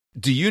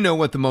Do you know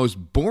what the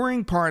most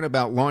boring part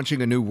about launching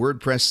a new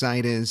WordPress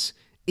site is?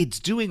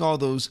 It's doing all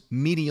those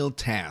menial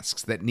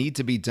tasks that need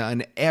to be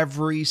done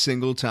every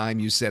single time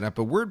you set up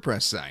a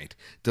WordPress site.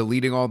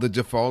 Deleting all the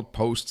default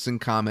posts and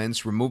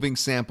comments, removing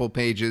sample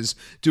pages,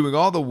 doing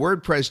all the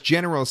WordPress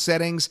general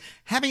settings,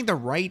 having the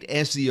right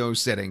SEO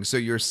settings so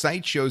your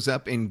site shows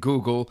up in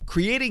Google,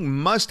 creating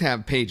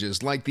must-have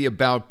pages like the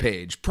About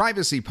page,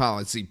 privacy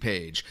policy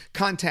page,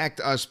 Contact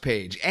Us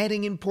page,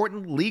 adding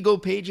important legal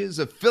pages,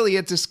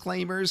 affiliate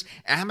disclaimers,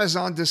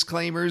 Amazon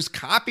disclaimers,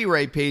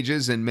 copyright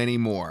pages, and many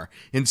more.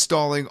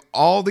 Installing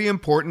all the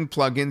important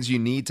plugins you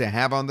need to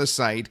have on the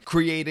site,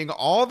 creating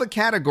all the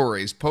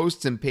categories,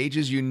 posts, and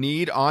pages you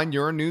need on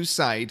your new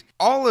site.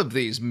 All of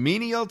these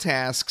menial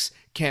tasks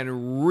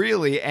can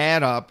really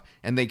add up,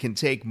 and they can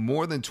take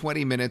more than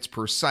 20 minutes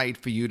per site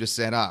for you to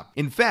set up.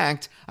 In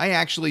fact, I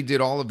actually did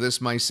all of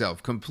this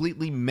myself,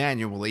 completely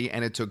manually,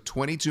 and it took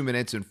 22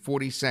 minutes and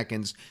 40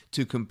 seconds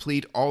to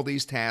complete all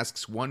these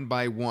tasks one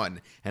by one,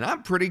 and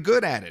I'm pretty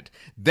good at it.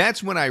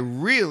 That's when I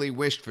really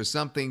wished for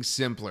something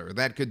simpler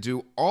that could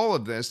do all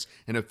of this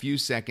in a few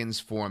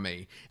seconds for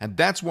me, and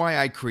that's why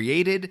I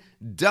created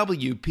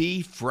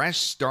WP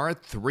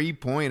Freshstart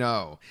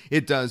 3.0.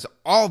 It does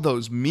all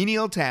those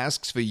menial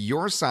tasks for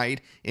your site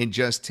in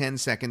just 10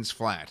 seconds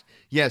flat.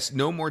 Yes,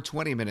 no more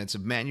 20 minutes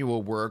of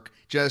manual work,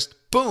 just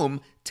boom,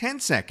 10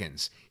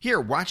 seconds.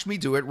 Here, watch me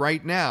do it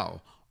right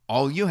now.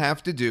 All you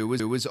have to do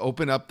is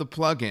open up the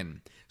plugin,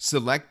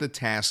 select the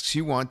tasks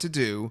you want to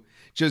do,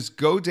 just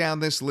go down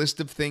this list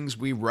of things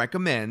we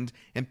recommend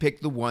and pick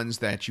the ones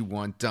that you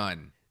want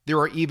done. There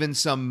are even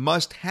some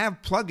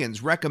must-have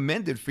plugins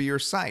recommended for your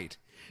site.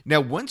 Now,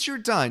 once you're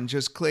done,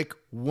 just click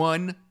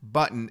one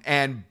button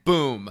and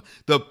boom,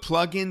 the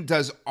plugin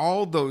does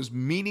all those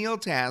menial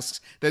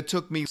tasks that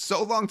took me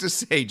so long to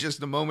say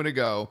just a moment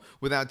ago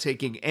without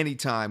taking any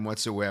time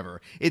whatsoever.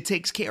 It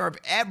takes care of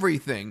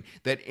everything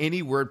that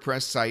any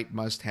WordPress site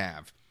must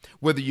have.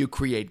 Whether you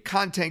create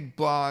content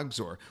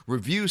blogs or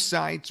review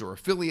sites or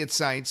affiliate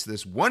sites,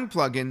 this one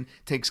plugin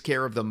takes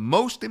care of the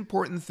most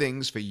important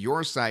things for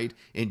your site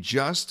in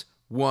just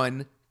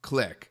one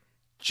click.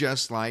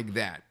 Just like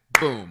that.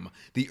 Boom.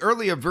 The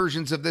earlier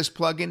versions of this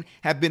plugin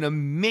have been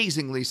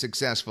amazingly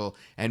successful,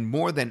 and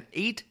more than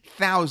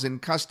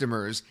 8,000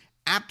 customers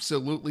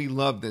absolutely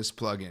love this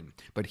plugin.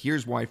 But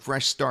here's why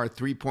Freshstart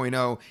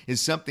 3.0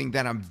 is something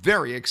that I'm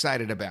very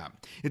excited about.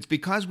 It's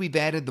because we've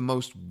added the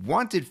most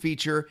wanted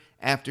feature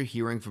after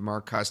hearing from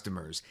our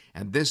customers,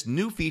 and this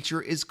new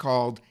feature is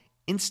called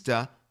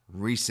Insta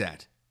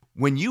Reset.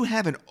 When you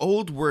have an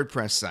old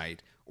WordPress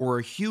site or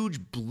a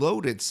huge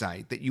bloated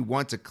site that you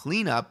want to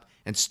clean up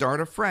and start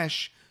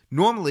afresh,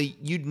 normally,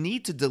 you'd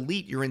need to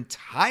delete your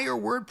entire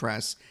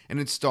WordPress and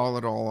install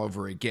it all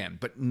over again,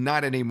 but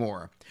not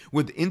anymore.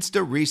 With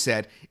Insta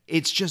Reset,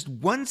 it's just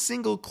one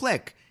single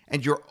click,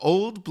 and your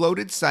old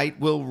bloated site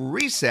will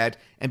reset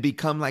and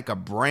become like a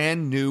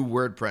brand new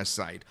WordPress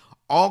site.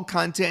 All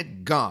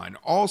content gone,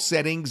 all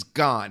settings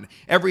gone,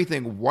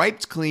 everything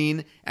wiped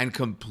clean and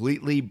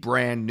completely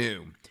brand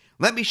new.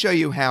 Let me show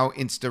you how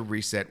Insta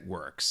Reset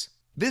works.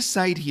 This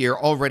site here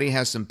already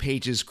has some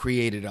pages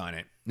created on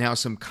it. Now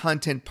some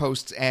content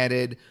posts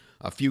added,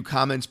 a few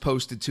comments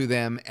posted to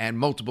them, and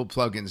multiple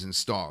plugins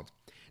installed.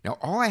 Now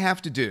all I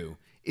have to do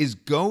is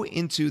go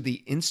into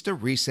the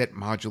Insta Reset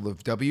module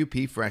of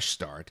WP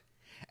Freshstart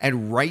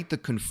and write the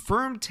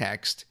confirm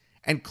text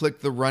and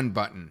click the Run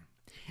button.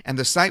 And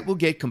the site will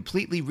get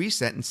completely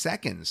reset in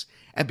seconds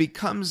and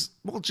becomes,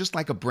 well, just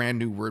like a brand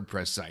new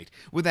WordPress site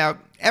without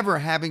ever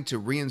having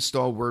to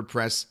reinstall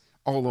WordPress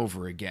all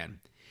over again.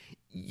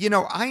 You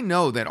know, I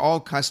know that all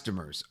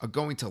customers are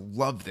going to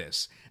love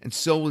this, and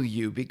so will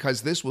you,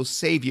 because this will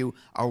save you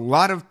a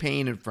lot of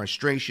pain and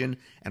frustration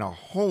and a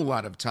whole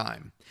lot of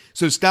time.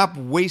 So stop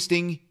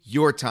wasting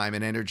your time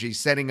and energy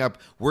setting up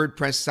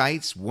WordPress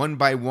sites one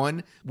by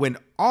one when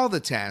all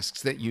the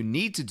tasks that you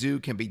need to do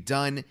can be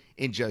done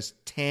in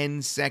just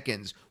 10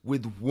 seconds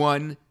with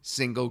one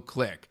single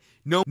click.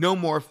 No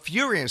more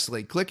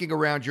furiously clicking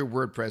around your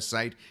WordPress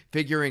site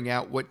figuring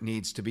out what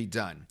needs to be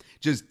done.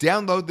 Just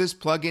download this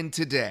plugin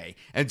today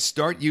and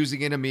start using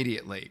it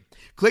immediately.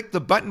 Click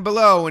the button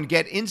below and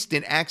get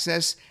instant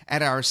access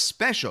at our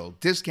special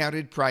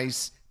discounted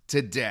price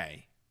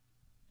today.